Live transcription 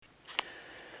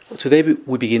Today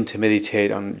we begin to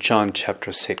meditate on John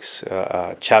chapter 6,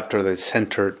 a chapter that is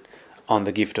centered on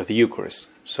the gift of the Eucharist.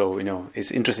 So,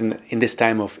 it's interesting that in this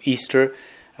time of Easter,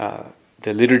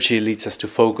 the liturgy leads us to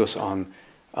focus on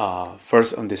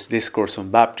first on this discourse on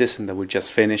baptism that we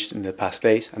just finished in the past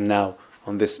days, and now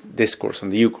on this discourse on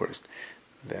the Eucharist.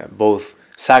 Both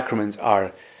sacraments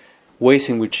are ways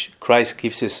in which Christ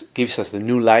gives us the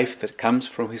new life that comes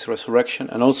from His resurrection,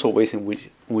 and also ways in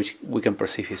which we can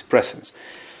perceive His presence.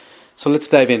 So let's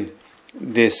dive in.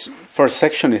 This first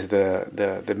section is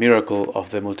the miracle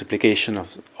of the multiplication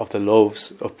of the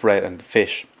loaves of bread and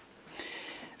fish.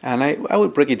 And I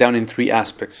would break it down in three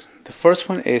aspects. The first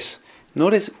one is,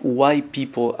 notice why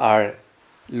people are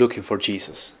looking for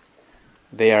Jesus.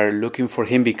 They are looking for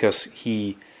Him because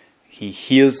He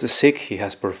heals the sick, He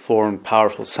has performed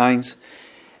powerful signs,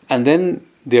 and then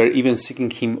they are even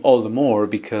seeking Him all the more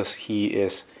because He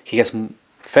has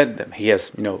fed them, He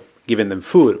has given them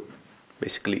food.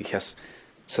 Basically, He has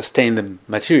sustained them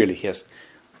materially. He has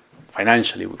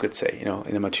financially, we could say,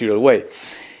 in a material way.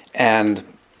 And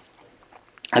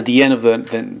at the end of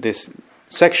this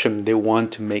section, they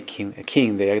want to make Him a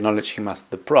king. They acknowledge Him as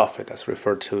the prophet, as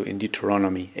referred to in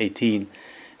Deuteronomy 18.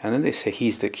 And then they say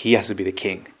He has to be the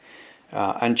king.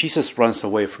 And Jesus runs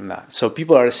away from that. So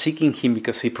people are seeking Him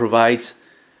because He provides,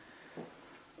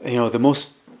 the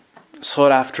most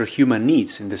sought after human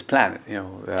needs in this planet.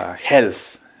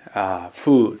 Health,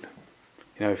 food.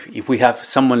 If we have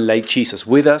someone like Jesus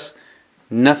with us,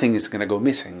 nothing is going to go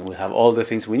missing. We'll have all the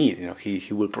things we need.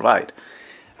 He will provide.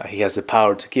 He has the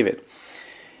power to give it.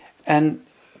 And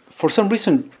for some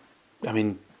reason,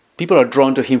 people are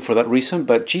drawn to Him for that reason,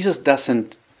 but Jesus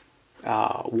doesn't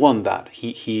want that.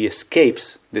 He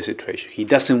escapes the situation. He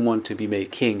doesn't want to be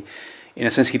made king. In a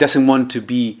sense, He doesn't want to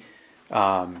be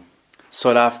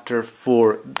sought after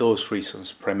for those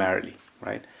reasons primarily,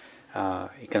 right?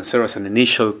 He can serve as an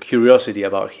initial curiosity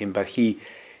about Him, but he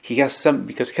has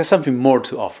something more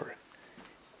to offer.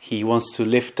 He wants to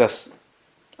lift us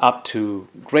up to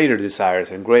greater desires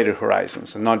and greater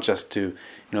horizons, and not just to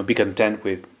be content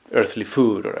with earthly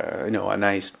food or a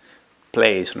nice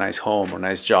place, a nice home, or a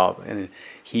nice job. And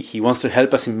he wants to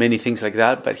help us in many things like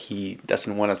that, but He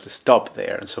doesn't want us to stop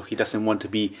there, and so He doesn't want to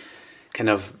be kind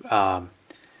of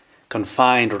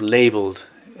confined or labeled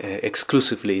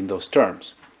exclusively in those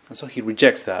terms. And so He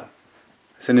rejects that.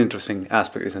 It's an interesting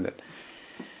aspect, isn't it?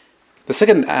 The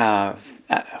second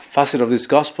facet of this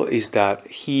gospel is that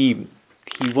He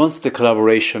wants the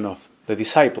collaboration of the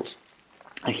disciples,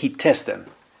 and He tests them.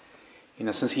 In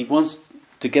a sense, He wants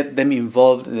to get them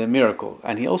involved in the miracle,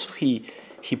 and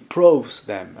He probes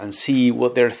them and see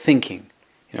what they're thinking.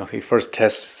 He first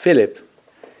tests Philip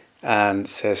and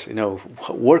says,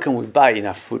 where can we buy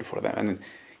enough food for them? And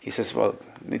he says, well,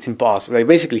 it's impossible.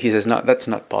 Basically, he says, no, that's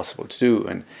not possible to do.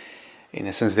 And in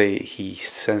a sense, he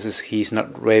senses he's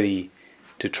not ready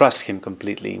to trust Him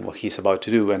completely in what He's about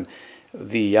to do. And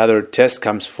the other test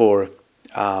comes for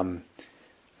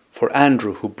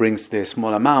Andrew, who brings the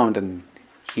small amount, and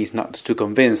he's not too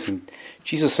convinced. And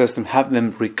Jesus says to them, have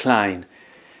them recline.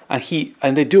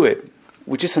 And they do it,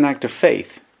 which is an act of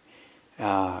faith.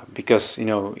 Because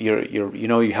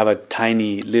you have a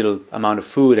tiny little amount of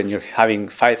food, and you're having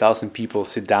 5,000 people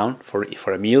sit down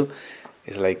for a meal.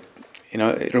 It's like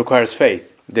it requires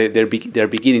faith. They're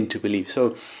beginning to believe.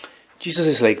 So Jesus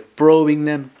is like probing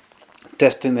them,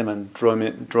 testing them, and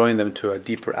drawing them to a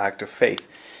deeper act of faith.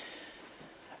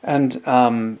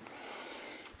 And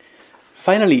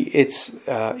finally, it's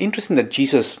interesting that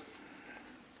Jesus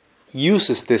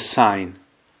uses this sign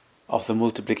of the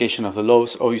multiplication of the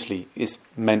loaves. Obviously is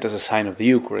meant as a sign of the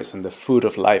Eucharist and the food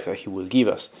of life that He will give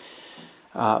us.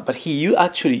 But he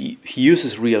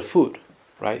uses real food,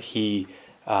 right? He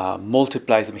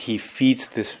multiplies them. He feeds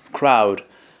this crowd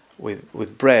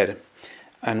with bread.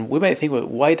 And we might think, well,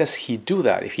 why does He do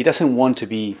that? If He doesn't want to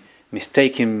be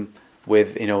mistaken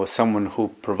with someone who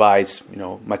provides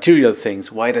material things,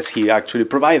 why does He actually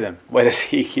provide them? Why does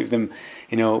He give them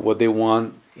what they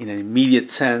want in an immediate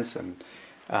sense? And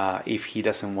if He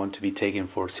doesn't want to be taken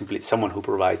for simply someone who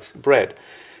provides bread?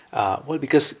 Well,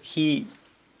 because He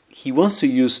wants to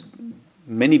use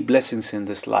many blessings in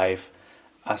this life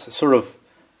as a sort of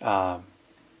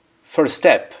first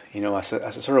step, as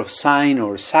a sort of sign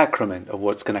or sacrament of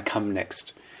what's going to come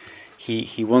next.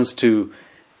 He wants to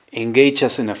engage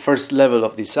us in a first level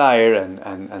of desire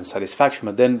and satisfaction,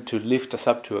 but then to lift us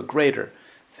up to a greater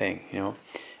thing,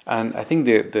 And I think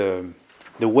the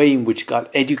way in which God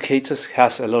educates us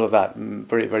has a lot of that,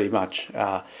 very, very much.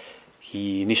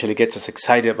 He initially gets us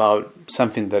excited about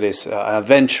something that is an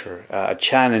adventure, a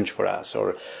challenge for us,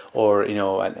 or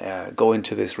going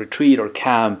to this retreat or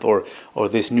camp, or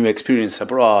this new experience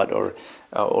abroad,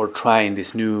 or trying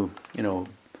this new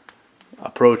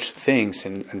approach to things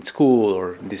in school,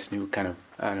 or this new kind of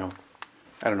I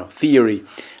don't know theory.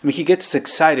 I mean, he gets us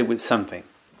excited with something,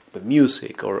 with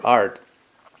music or art,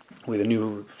 with a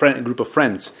new group of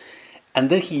friends, and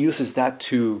then he uses that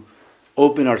to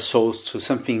open our souls to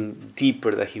something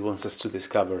deeper that he wants us to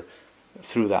discover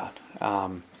through that.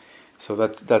 So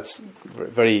that's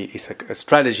very, it's a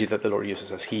strategy that the Lord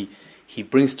uses as He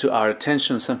brings to our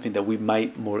attention something that we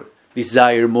might more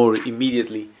desire more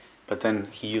immediately, but then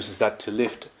He uses that to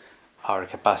lift our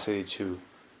capacity to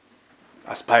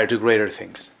aspire to greater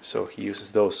things. So He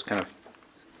uses those kind of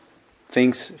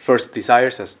things, first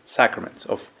desires, as sacraments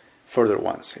of further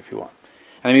ones, if you want.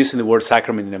 And I'm using the word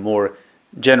sacrament in a more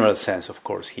general sense, of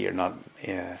course, here, not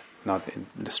in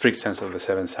the strict sense of the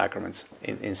seven sacraments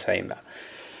in saying that.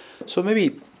 So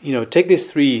maybe take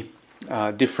these three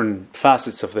different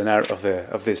facets of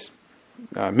this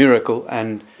miracle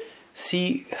and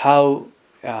see how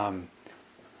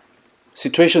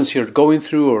situations you're going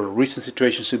through or recent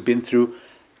situations you've been through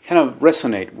kind of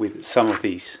resonate with some of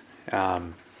these.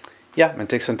 And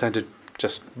take some time to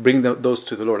just bring those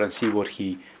to the Lord and see what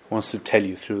He wants to tell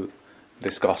you through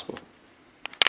this gospel.